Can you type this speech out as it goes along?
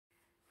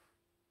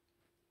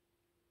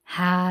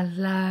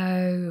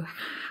Hello,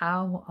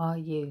 how are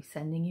you?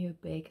 Sending you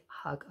a big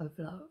hug of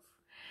love.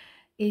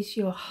 Is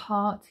your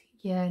heart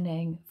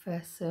yearning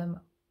for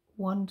some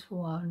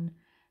one-to-one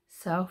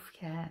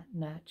self-care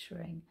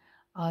nurturing?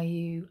 Are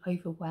you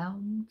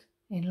overwhelmed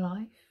in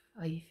life?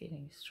 Are you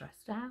feeling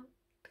stressed out?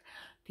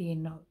 Do you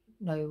not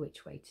know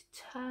which way to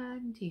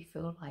turn? Do you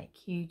feel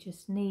like you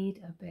just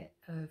need a bit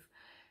of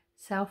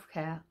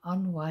self-care,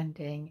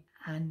 unwinding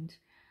and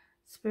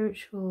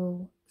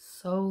spiritual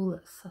soul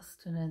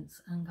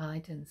sustenance and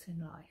guidance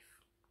in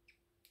life?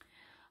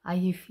 Are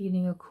you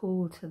feeling a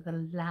call to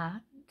the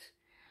land,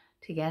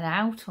 to get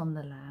out on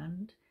the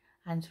land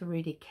and to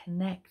really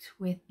connect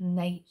with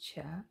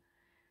nature,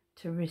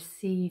 to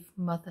receive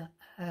Mother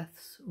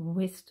Earth's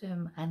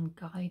wisdom and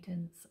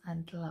guidance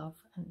and love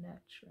and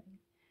nurturing?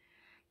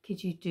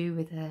 Could you do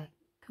with a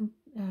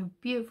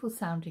beautiful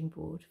sounding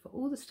board for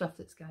all the stuff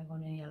that's going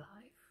on in your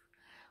life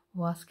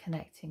whilst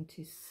connecting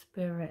to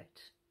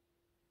spirit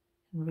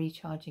and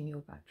recharging your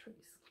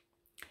batteries?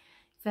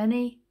 If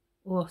any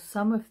or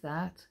some of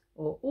that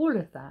or all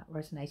of that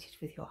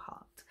resonated with your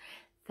heart,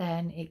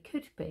 then it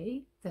could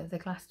be that the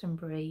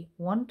Glastonbury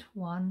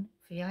one-to-one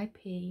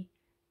VIP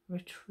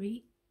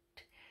retreat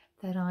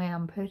that I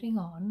am putting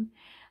on,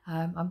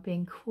 I'm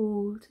being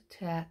called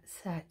to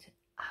set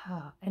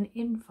an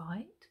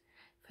invite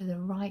for the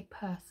right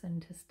person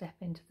to step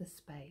into the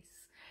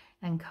space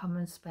and come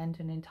and spend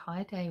an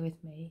entire day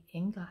with me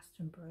in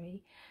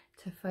Glastonbury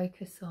to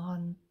focus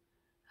on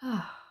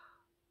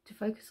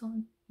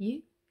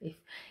you.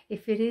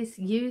 If it is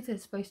you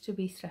that's supposed to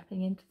be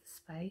stepping into the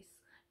space,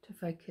 to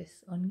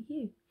focus on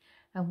you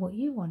and what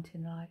you want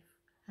in life,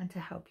 and to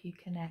help you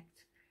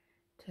connect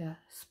to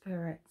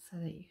spirit so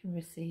that you can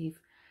receive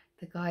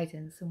the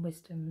guidance and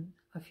wisdom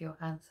of your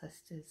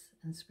ancestors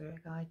and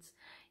spirit guides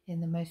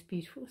in the most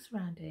beautiful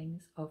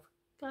surroundings of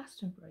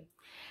Glastonbury.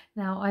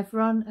 Now, I've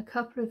run a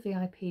couple of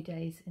VIP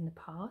days in the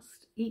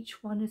past.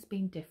 Each one has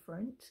been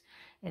different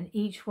and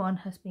each one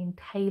has been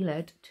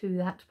tailored to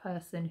that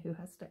person who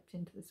has stepped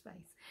into the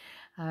space.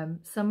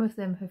 Some of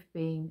them have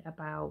been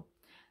about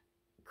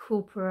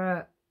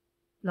corporate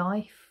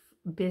life,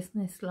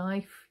 business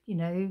life, you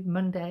know,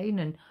 mundane,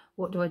 and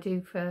what do I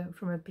do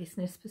from a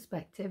business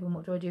perspective and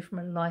what do I do from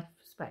a life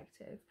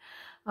perspective.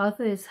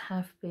 Others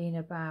have been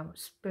about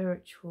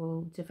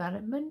spiritual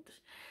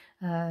development,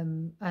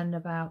 and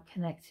about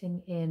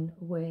connecting in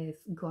with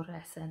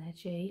goddess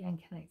energy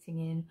and connecting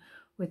in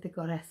with the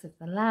goddess of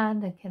the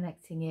land and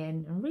connecting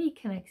in and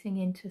reconnecting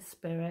into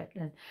spirit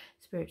and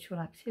spiritual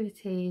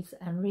activities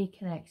and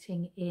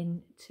reconnecting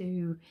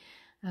into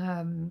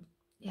to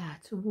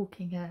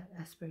walking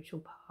a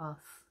spiritual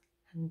path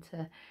and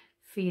to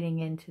feeling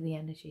into the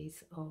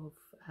energies of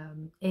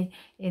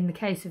in the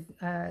case of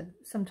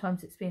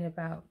sometimes it's been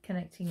about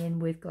connecting in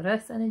with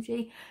goddess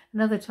energy,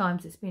 and other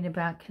times it's been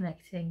about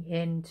connecting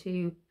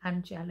into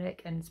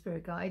angelic and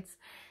spirit guides,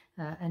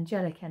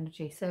 angelic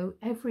energy. So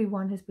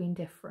everyone has been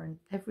different,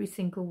 every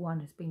single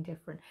one has been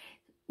different,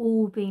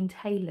 all been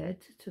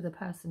tailored to the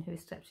person who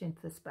has stepped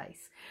into the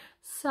space.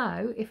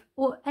 So if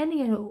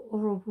any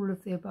or all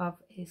of the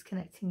above is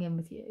connecting in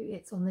with you,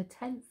 it's on the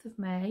 10th of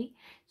May.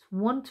 It's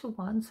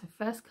one-to-one, so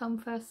first come,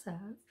 first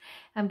serve.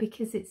 And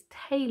because it's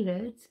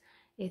tailored,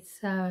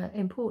 it's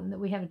important that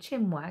we have a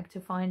chinwag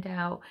to find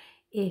out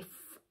if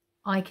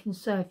I can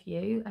serve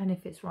you and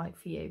if it's right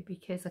for you,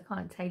 because I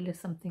can't tailor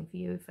something for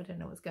you if I don't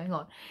know what's going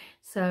on.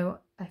 So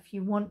if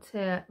you want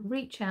to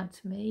reach out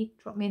to me,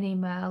 drop me an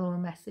email or a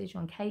message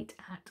on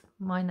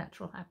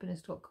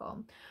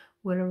kate@mynaturalhappiness.com.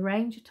 We'll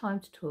arrange a time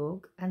to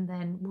talk and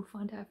then we'll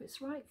find out if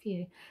it's right for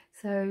you.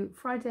 So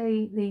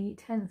Friday the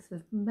 10th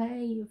of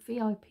May,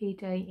 VIP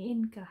day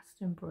in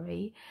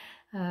Glastonbury.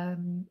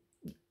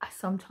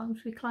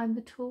 Sometimes we climb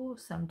the tour,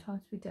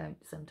 sometimes we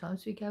don't.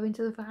 Sometimes we go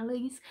into the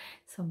valleys,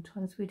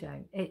 sometimes we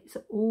don't. It's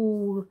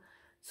all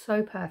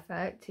so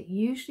perfect. It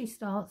usually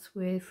starts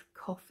with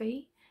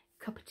coffee,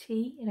 cup of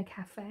tea in a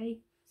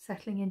cafe,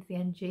 settling into the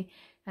energy,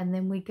 and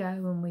then we go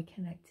and we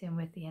connect in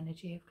with the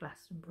energy of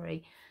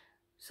Glastonbury.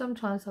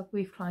 Sometimes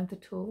we've climbed the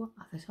tour,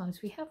 other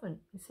times we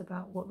haven't. It's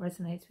about what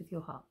resonates with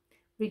your heart.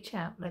 Reach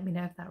out, let me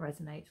know if that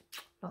resonates.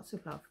 Lots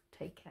of love.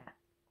 Take care.